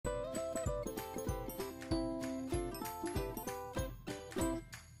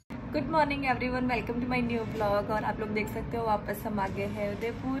Good morning everyone, welcome to my new blog. और आप लोग देख सकते हो वापस हम आ गए हैं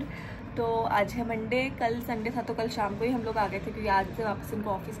उदयपुर। तो आज है मंडे, कल संडे था तो कल शाम को ही हम लोग आ गए थे क्योंकि आज से वापस इनको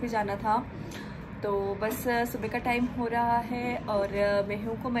ऑफिस भी जाना था। तो बस सुबह का टाइम हो रहा है और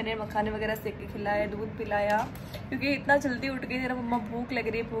मेहू को मैंने मखाने वगैरह सेक के खिलाया, दूध पिलाया क्योंकि इतना जल्दी उठ गई जरा मम्मा भूख लग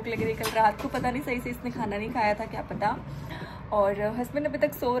रही है। कल रात को पता नहीं सही से इसने खाना नहीं खाया था, क्या पता। और हस्बैंड अभी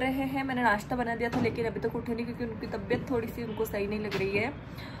तक सो रहे हैं। मैंने नाश्ता बना दिया था लेकिन अभी तक उठे नहीं क्योंकि उनकी तबीयत थोड़ी सी उनको सही नहीं लग रही है,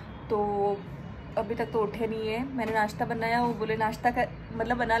 तो अभी तक तो उठे नहीं है। मैंने नाश्ता बनाया, वो बोले नाश्ता का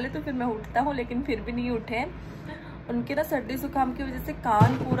मतलब बना ले तो फिर मैं उठता हूँ, लेकिन फिर भी नहीं उठे। उनके ना सर्दी जुकाम की वजह से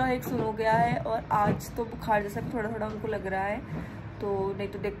कान पूरा एक सुन हो गया है और आज तो बुखार जैसा भी थोड़ा थोड़ा उनको लग रहा है। तो नहीं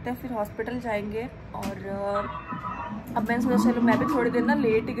तो देखते हैं, फिर हॉस्पिटल जाएंगे। और अब मैंने सोचा चलो मैं भी थोड़ी देर ना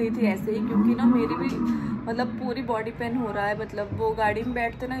लेट गई थी ऐसे ही, क्योंकि ना मेरी भी मतलब पूरी बॉडी पेन हो रहा है। मतलब वो गाड़ी में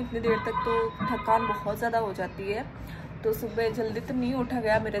बैठते ना इतनी देर तक तो थकान बहुत ज़्यादा हो जाती है। तो सुबह जल्दी तो नहीं उठा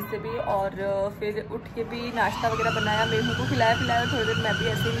गया मेरे से भी, और फिर उठ के भी नाश्ता वगैरह बनाया, मेहू को खिलाया पिलाया। थोड़ी देर मैं भी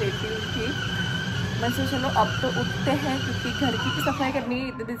ऐसे ही लेटी हुई थी। मैं सोचा चलो अब तो उठते हैं क्योंकि घर की भी सफाई करनी है।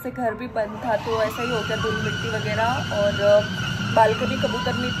 इतने दिन से घर भी बंद था तो ऐसा ही हो गया, धूल मिट्टी वगैरह। और बालकनी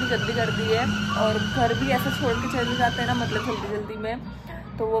कबूतर ने इतनी गंदी कर दी है और घर भी ऐसा छोड़ के चले जाते हैं ना, मतलब जल्दी जल्दी में।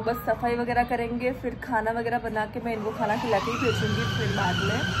 तो वो बस सफाई वगैरह करेंगे, फिर खाना वगैरह बना के मैं इनको खाना खिला के ही भेजूँगी फिर बाद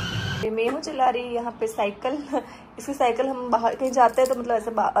में। मेहू चला रही है यहाँ पे साइकिल। इसकी साइकिल हम बाहर कहीं जाते हैं तो मतलब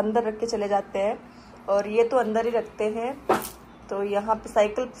ऐसे अंदर रख के चले जाते हैं, और ये तो अंदर ही रखते हैं। तो यहाँ पे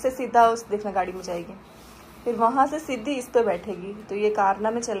साइकिल से सीधा उस देखना गाड़ी में जाएगी, फिर वहाँ से सीधी इस पे बैठेगी। तो ये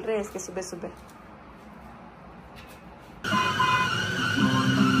कारनामे चल रहे हैं इसके सुबह सुबह।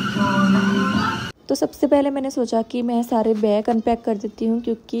 तो सबसे पहले मैंने सोचा कि मैं सारे बैग अनपैक कर देती हूँ,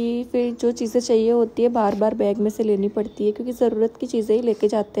 क्योंकि फिर जो चीज़ें चाहिए होती है बार बार बैग में से लेनी पड़ती है, क्योंकि ज़रूरत की चीज़ें ही लेके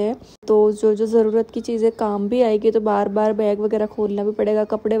जाते हैं। तो जो जो ज़रूरत की चीज़ें काम भी आएगी तो बार बार बैग वगैरह खोलना भी पड़ेगा।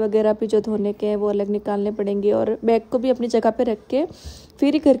 कपड़े वगैरह भी जो धोने के हैं वो अलग निकालने पड़ेंगे, और बैग को भी अपनी जगह पर रख के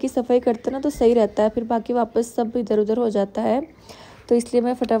फिर ही घर की सफाई करते ना तो सही रहता है, फिर बाकी वापस सब इधर उधर हो जाता है। तो इसलिए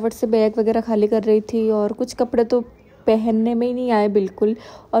मैं फटाफट से बैग वगैरह खाली कर रही थी। और कुछ कपड़े तो पहनने में ही नहीं आए बिल्कुल,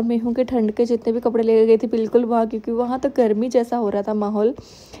 और मेहू के ठंड के जितने भी कपड़े लेके गई थी बिल्कुल वहाँ, क्योंकि वहाँ तो गर्मी जैसा हो रहा था माहौल।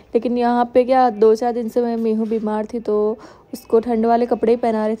 लेकिन यहाँ पे क्या 2-4 दिन से मैं मेहू बीमार थी तो उसको ठंड वाले कपड़े ही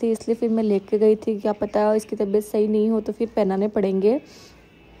पहना रही थी, इसलिए फिर मैं लेके गई थी। क्या पता इसकी तबीयत सही नहीं हो तो फिर पहनाने पड़ेंगे।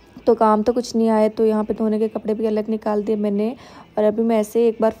 तो काम तो कुछ नहीं आए, तो यहाँ पे धोने के कपड़े भी अलग निकाल दिए मैंने। और अभी मैं ऐसे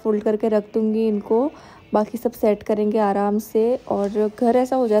एक बार फोल्ड करके रख दूँगी इनको, बाकी सब सेट करेंगे आराम से। और घर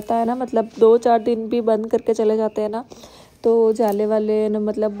ऐसा हो जाता है ना, मतलब 2-4 दिन भी बंद करके चले जाते हैं ना तो जाले वाले ना,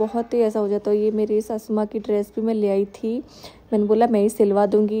 मतलब बहुत ही ऐसा हो जाता है। ये मेरी सासू माँ की ड्रेस भी मैं ले आई थी, मैंने बोला मैं ही सिलवा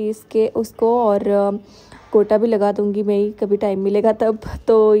दूँगी इसके उसको, और कोटा भी लगा दूँगी मैं ही, कभी टाइम मिलेगा तब।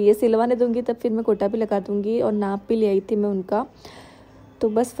 तो ये सिलवाने दूँगी तब फिर मैं कोटा भी लगा दूँगी, और नाप भी ले आई थी मैं उनका। तो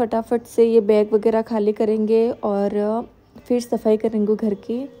बस फटाफट से ये बैग वगैरह खाली करेंगे और फिर सफाई करेंगे घर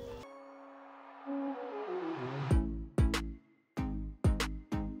की।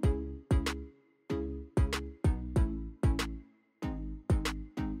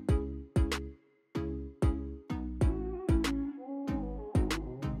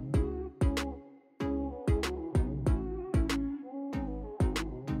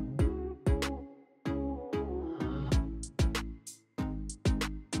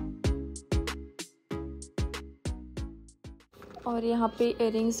 और यहाँ पे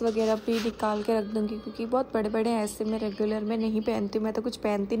इयररिंग्स वगैरह भी निकाल के रख दूँगी, क्योंकि बहुत बड़े बड़े ऐसे मैं रेगुलर में नहीं पहनती हूँ। मैं तो कुछ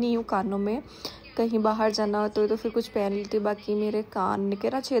पहनती नहीं हूँ कानों में, कहीं बाहर जाना हो तो फिर कुछ पहन लेती हूँ। बाकी मेरे कान के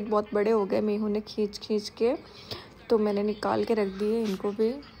ना छेद बहुत बड़े हो गए, मेहू ने खींच खींच के, तो मैंने निकाल के रख दिए इनको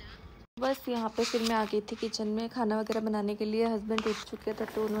भी। बस यहाँ पे फिर मैं आ गई थी किचन में खाना वगैरह बनाने के लिए। हस्बैंड उठ चुके थे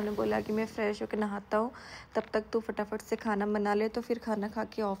तो उन्होंने बोला कि मैं फ़्रेश होकर नहाता हूँ, तब तक तू फटाफट से खाना बना ले, तो फिर खाना खा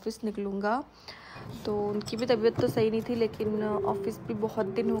के ऑफ़िस निकलूँगा। तो उनकी भी तबीयत तो सही नहीं थी, लेकिन ऑफ़िस भी बहुत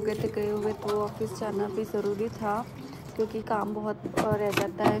दिन हो गए थे गए हुए, तो ऑफ़िस जाना भी ज़रूरी था क्योंकि काम बहुत रह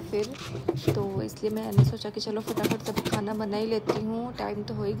जाता है फिर। तो इसलिए मैंने सोचा कि चलो फटाफट सब खाना बना ही लेती हूँ, टाइम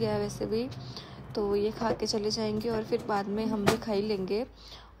तो हो ही गया है वैसे भी। तो ये खा के चले जाएंगे और फिर बाद में हम भी खा ही लेंगे।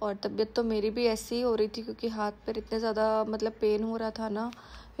 और तबीयत तो मेरी भी ऐसी ही हो रही थी क्योंकि हाथ पैर इतने ज़्यादा मतलब पेन हो रहा था ना,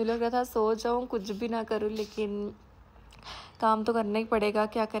 ये लग रहा था सो जाऊँ कुछ भी ना करूँ, लेकिन काम तो करना ही पड़ेगा,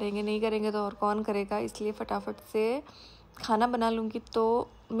 क्या करेंगे, नहीं करेंगे तो और कौन करेगा। इसलिए फटाफट से खाना बना लूँगी। तो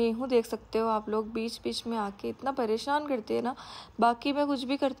मेहू देख सकते हो आप लोग, बीच बीच में आके इतना परेशान करती है ना। बाकी मैं कुछ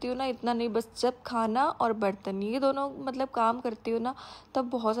भी करती हूँ ना इतना नहीं, बस जब खाना और बर्तन ये दोनों मतलब काम करती हूँ ना तब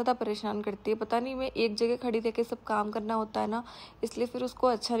बहुत ज़्यादा परेशान करती है। पता नहीं, मैं एक जगह खड़ी रह के सब काम करना होता है ना, इसलिए फिर उसको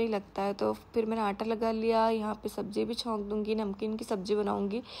अच्छा नहीं लगता है। तो फिर मैंने आटा लगा लिया, यहाँ पे सब्ज़ी भी छौंक दूँगी, नमकीन की सब्ज़ी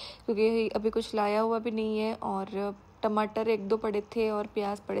बनाऊँगी क्योंकि अभी कुछ लाया हुआ भी नहीं है। और टमाटर 1-2 पड़े थे और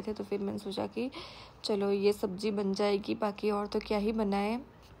प्याज पड़े थे, तो फिर मैंने सोचा कि चलो ये सब्जी बन जाएगी, बाकी और तो क्या ही बनाए।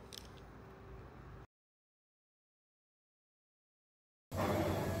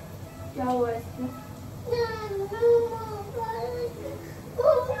 क्या हुआ इसमें?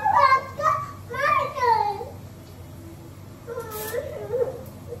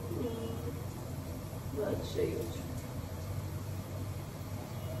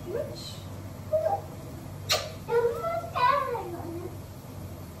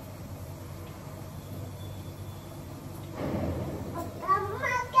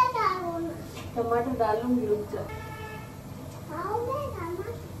 टमाटर डालूंगी, रुक जा।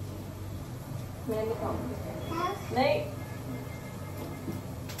 मैं नहीं खाऊंगी। नहीं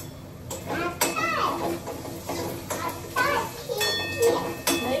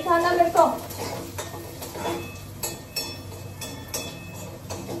नहीं खाना मेरे को।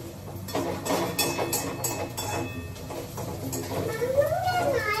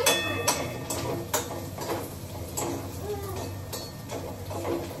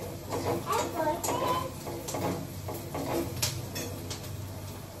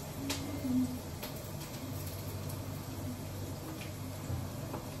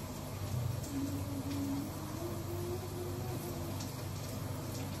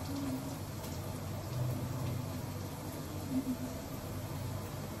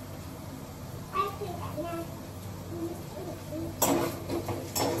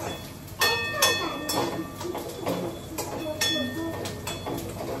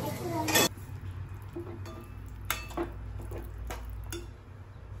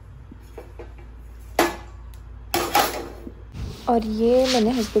 और ये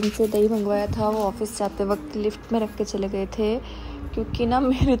मैंने हस्बैंड से दही मंगवाया था, वो ऑफिस जाते वक्त लिफ्ट में रख के चले गए थे, क्योंकि ना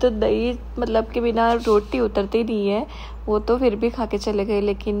मेरी तो दही मतलब के बिना रोटी उतरती नहीं है। वो तो फिर भी खा के चले गए,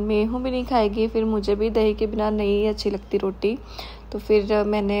 लेकिन मेहू भी नहीं खाएगी, फिर मुझे भी दही के बिना नहीं अच्छी लगती रोटी। तो फिर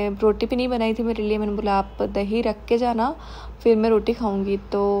मैंने रोटी भी नहीं बनाई थी मेरे लिए, मैंने बोला आप दही रख के जाना, फिर मैं रोटी खाऊंगी।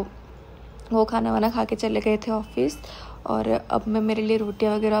 तो वो खाना वाना खा के चले गए थे ऑफिस, और अब मैं मेरे लिए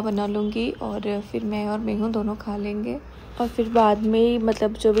रोटियां वगैरह बना लूँगी, और फिर मैं और मेहू दोनों खा लेंगे। और फिर बाद में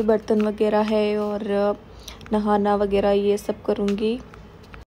मतलब जो भी बर्तन वगैरह है और नहाना वगैरह ये सब करूँगी।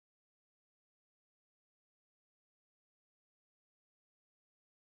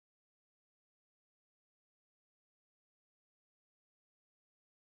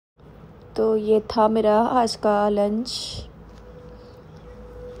 तो ये था मेरा आज का लंच।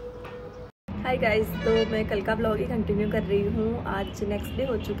 हाय गाइस, तो मैं कल का ब्लॉग ही कंटिन्यू कर रही हूँ। आज नेक्स्ट डे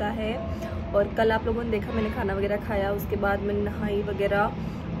हो चुका है, और कल आप लोगों ने देखा मैंने खाना वगैरह खाया, उसके बाद मैंने नहाई वगैरह,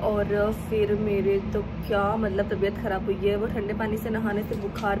 और फिर मेरे तो क्या मतलब तबीयत ख़राब हुई है। वो ठंडे पानी से नहाने से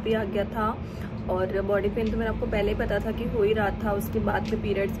बुखार भी आ गया था, और बॉडी पेन तो मैंने आपको पहले ही पता था कि हो ही रहा था। उसके बाद में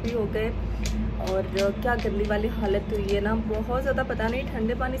पीरियड्स भी हो गए, और क्या गंदी वाली हालत हुई है ना, बहुत ज़्यादा। पता नहीं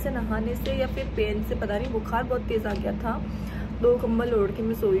ठंडे पानी से नहाने से या फिर पेन से, पता नहीं, बुखार बहुत तेज़ आ गया था। 2 कंबल ओढ़ के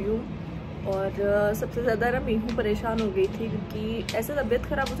मैं सोई हूँ, और सबसे ज़्यादा ना मीहू परेशान हो गई थी, क्योंकि ऐसे तबीयत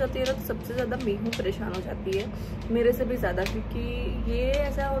ख़राब हो जाती है ना तो सबसे ज़्यादा मीहू परेशान हो जाती है, मेरे से भी ज़्यादा। क्योंकि ये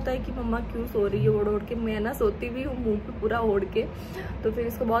ऐसा होता है कि मम्मा क्यों सो रही है ओढ़ ओढ़ के, मैं ना सोती भी हूँ मुँह पे पूरा ओढ़ के, तो फिर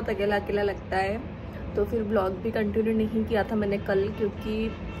इसको बहुत अकेला अकेला लगता है। तो फिर ब्लॉग भी कंटिन्यू नहीं किया था मैंने कल,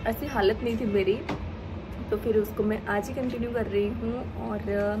 क्योंकि ऐसी हालत नहीं थी मेरी, तो फिर उसको मैं आज ही कंटिन्यू कर रही हूँ।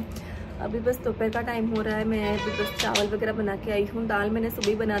 और अभी बस दोपहर का टाइम हो रहा है, मैं अभी बस चावल वगैरह बना के आई हूँ। दाल मैंने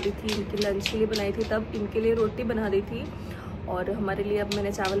सुबह बना दी थी, इनके लंच के लिए बनाई थी, तब इनके लिए रोटी बना दी थी, और हमारे लिए अब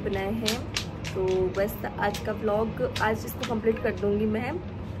मैंने चावल बनाए हैं। तो बस आज का व्लॉग आज इसको कंप्लीट कर दूँगी मैं,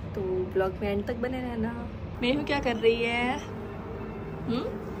 तो व्लॉग में एंड तक बने रहना। मेहू क्या कर रही है?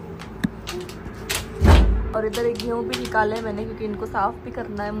 और इधर एक गेहूँ भी निकाला है मैंने, क्योंकि इनको साफ भी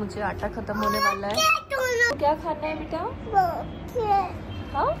करना है मुझे, आटा खत्म होने वाला है। तो क्या खाना है बेटा?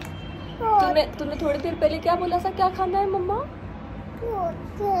 हाँ, तूने थोड़ी देर पहले क्या बोला था, क्या खाना है मम्मा?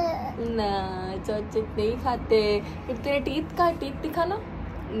 ना, चॉकलेट नहीं खाते। फिर तेरे टीथ नहीं खाना,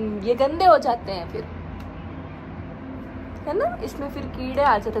 ये गंदे हो जाते हैं फिर, है ना, इसमें फिर कीड़े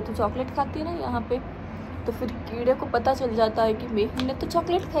आ जाते हैं। तो चॉकलेट खाती है ना यहाँ पे, तो फिर कीड़े को पता चल जाता है कि मेहू ने तो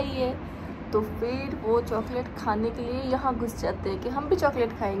चॉकलेट खाई है, तो फिर वो चॉकलेट खाने के लिए यहाँ घुस जाते हैं कि हम भी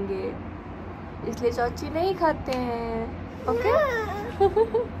चॉकलेट खाएंगे, इसलिए चाची नहीं खाते हैं। ओके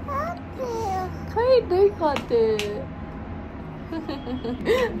नहीं खाते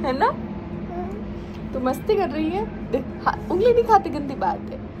है ना, तो मस्ती कर रही है। उंगली नहीं खाते, गंदी बात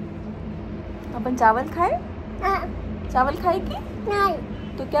है। अपन चावल खाए? चावल खाएगी?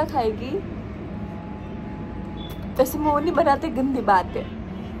 नहीं। तो क्या खाएगी? वैसे मुंह नहीं बनाते, गंदी बात है।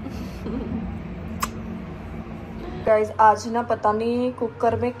 गाइस आज ना पता नहीं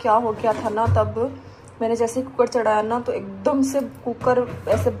कुकर में क्या हो गया था ना, तब मैंने जैसे कुकर चढ़ाया ना तो एकदम से कुकर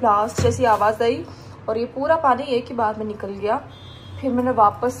ऐसे ब्लास्ट जैसी आवाज़ आई और ये पूरा पानी एक ही बार में निकल गया। फिर मैंने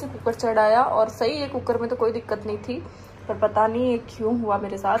वापस से कुकर चढ़ाया और सही है, कुकर में तो कोई दिक्कत नहीं थी, पर पता नहीं ये क्यों हुआ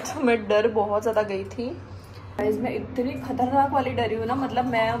मेरे साथ। मैं डर बहुत ज़्यादा गई थी। मैं इतनी खतरनाक वाली डरी हूँ ना, मतलब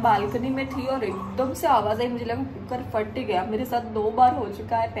मैं बालकनी में थी और एकदम से आवाज़ आई, मुझे लगा कुकर फट गया। मेरे साथ 2 बार हो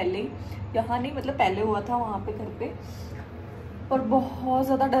चुका है पहले ही, यहाँ नहीं मतलब पहले हुआ था वहाँ पे घर पे, और बहुत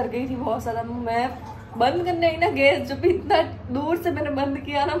ज़्यादा डर गई थी, बहुत ज़्यादा। मैं बंद करने आई ना गैस, जब भी इतना दूर से मैंने बंद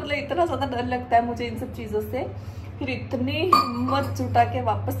किया ना, मतलब इतना ज़्यादा डर लगता है मुझे इन सब चीज़ों से। फिर इतनी हिम्मत जुटा के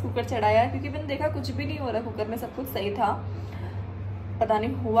वापस कुकर चढ़ाया, क्योंकि मैंने देखा कुछ भी नहीं हो रहा कुकर में, सब कुछ सही था, पता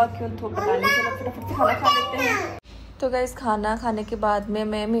नहीं हुआ क्यों तो पता नहीं। चलो फटाफट से खाना खा लेते हैं। तो गाइस खाना खाने के बाद में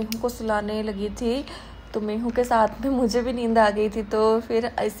मैं मेहू को सुलाने लगी थी, तो मेहू के साथ में मुझे भी नींद आ गई थी। तो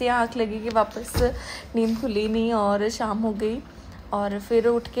फिर ऐसी आँख लगी कि वापस नींद खुली नहीं और शाम हो गई। और फिर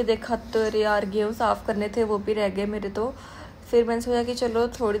उठ के देखा तो यार गेहूँ साफ़ करने थे, वो भी रह गए मेरे। तो फिर मैंने सोचा कि चलो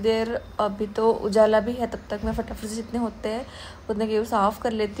थोड़ी देर, अभी तो उजाला भी है, तब तक मैं फटाफट से जितने होते हैं उतने गेहूँ साफ़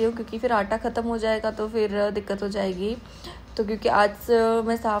कर लेती हूँ, क्योंकि फिर आटा ख़त्म हो जाएगा तो फिर दिक्कत हो जाएगी। तो क्योंकि आज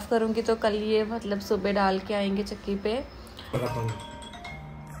मैं साफ़ करूँगी तो कल ये मतलब सुबह डाल के आएंगे चक्की पे।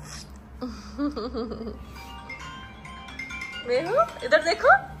 मेहू इधर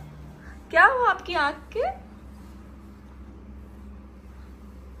देखो, क्या हुआ आपकी आँख के?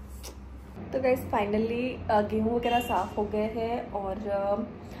 तो गाइस फाइनली गेहूँ वगैरह साफ़ हो गए हैं और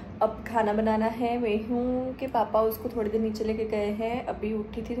अब खाना बनाना है। मेहू के पापा उसको थोड़ी देर नीचे लेके गए हैं, अभी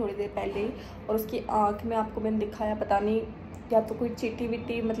उठी थी थोड़ी देर पहले ही, और उसकी आँख में आपको मैंने दिखाया, पता नहीं या तो कोई चीटी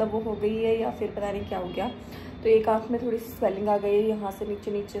विटी मतलब वो हो गई है या फिर पता नहीं क्या हो गया। तो एक आँख में थोड़ी सी स्वेलिंग आ गई है यहाँ से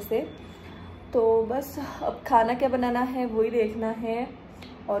नीचे से। तो बस अब खाना क्या बनाना है वही देखना है।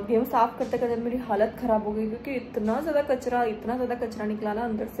 और गेहूँ साफ़ करते करते मेरी हालत ख़राब हो गई, क्योंकि इतना ज़्यादा कचरा निकला ना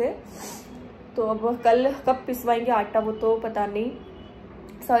अंदर से। तो अब कल कब पिसवाएंगे आटा वो तो पता नहीं,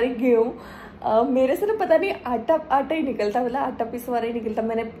 सॉरी गेहूँ। मेरे से ना पता नहीं आटा ही निकलता, मतलब आटा पिसवा ही निकलता।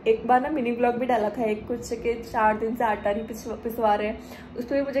 मैंने एक बार ना मिनी ब्लॉग भी डाला था एक कुछ के 4 दिन से आटा नहीं पिसवा रहे हैं। उस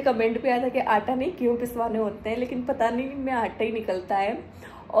पर भी मुझे कमेंट पे आया था कि आटा नहीं गेहूँ पिसवाने होते हैं, लेकिन पता नहीं में आटा ही निकलता है।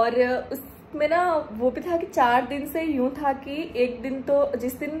 और उसमें ना वो भी था कि 4 दिन से यूँ था कि एक दिन तो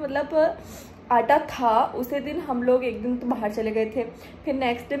जिस दिन मतलब आटा था उसी दिन हम लोग एक दिन तो बाहर चले गए थे, फिर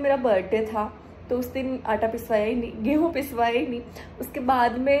नेक्स्ट डे मेरा बर्थडे था तो उस दिन आटा पिसवाया ही नहीं, गेहूँ पिसवाया ही नहीं। उसके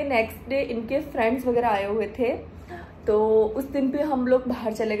बाद में नेक्स्ट डे इनके फ्रेंड्स वगैरह आए हुए थे, तो उस दिन भी हम लोग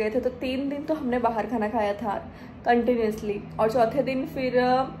बाहर चले गए थे। तो 3 दिन तो हमने बाहर खाना खाया था कंटिन्यूसली। और चौथे दिन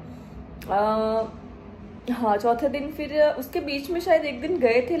फिर उसके बीच में शायद एक दिन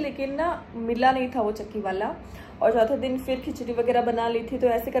गए थे, लेकिन ना मिला नहीं था वो चक्की वाला। और चौथे दिन फिर खिचड़ी वगैरह बना ली थी। तो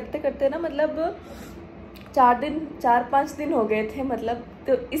ऐसे करते करते ना मतलब 4-5 दिन हो गए थे मतलब।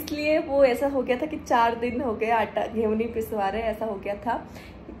 तो इसलिए वो ऐसा हो गया था कि 4 दिन हो गए आटा गेहूँ नहीं पिसवा रहे, ऐसा हो गया था।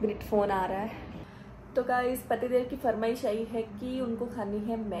 1 मिनट फ़ोन आ रहा है। तो गाइस पतिदेव की फरमाइश आई है कि उनको खानी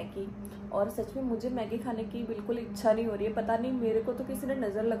है मैगी, और सच में मुझे मैगी खाने की बिल्कुल इच्छा नहीं हो रही है। पता नहीं मेरे को तो किसी ने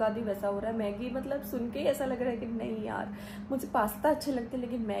नज़र लगा दी वैसा हो रहा है। मैगी मतलब सुन के ही ऐसा लग रहा है कि नहीं यार, मुझे पास्ता अच्छे लगते हैं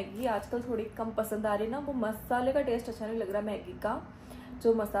लेकिन मैगी आजकल थोड़ी कम पसंद आ रही है ना। वो मसाले का टेस्ट अच्छा नहीं लग रहा, मैगी का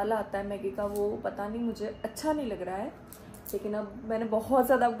जो मसाला आता है मैगी का वो पता नहीं मुझे अच्छा नहीं लग रहा है। लेकिन अब मैंने बहुत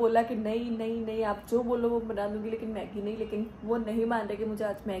ज़्यादा बोला कि नहीं आप जो बोलो वो बना दूँगी, लेकिन मैगी नहीं। लेकिन वो नहीं मान रहे कि मुझे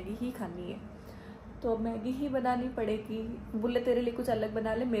आज मैगी ही खानी है, तो अब मैगी ही बनानी पड़ेगी। बोले तेरे लिए कुछ अलग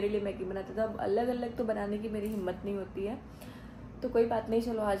बना ले, मेरे लिए मैगी बनाते। तो अब अलग अलग तो बनाने की मेरी हिम्मत नहीं होती है, तो कोई बात नहीं,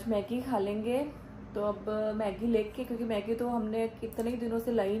 चलो आज मैगी खा लेंगे। तो अब मैगी लेके, क्योंकि मैगी तो हमने कितने दिनों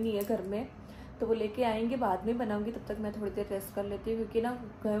से लाई नहीं है घर में, तो वो लेके आएंगे, बाद में बनाऊंगी। तब तक मैं थोड़ी देर रेस्ट कर लेती हूँ, क्योंकि ना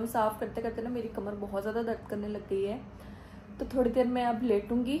गेहूँ साफ़ करते करते ना मेरी कमर बहुत ज़्यादा दर्द करने लग गई है। तो थोड़ी देर मैं अब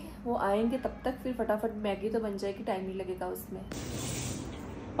लेटूंगी, वो आएंगे तब तक फिर फटाफट मैगी तो बन जाएगी, टाइम नहीं लगेगा उसमें।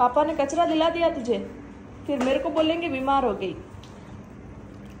 पापा ने कचरा दिला दिया तुझे, फिर मेरे को बोलेंगे बीमार हो गई।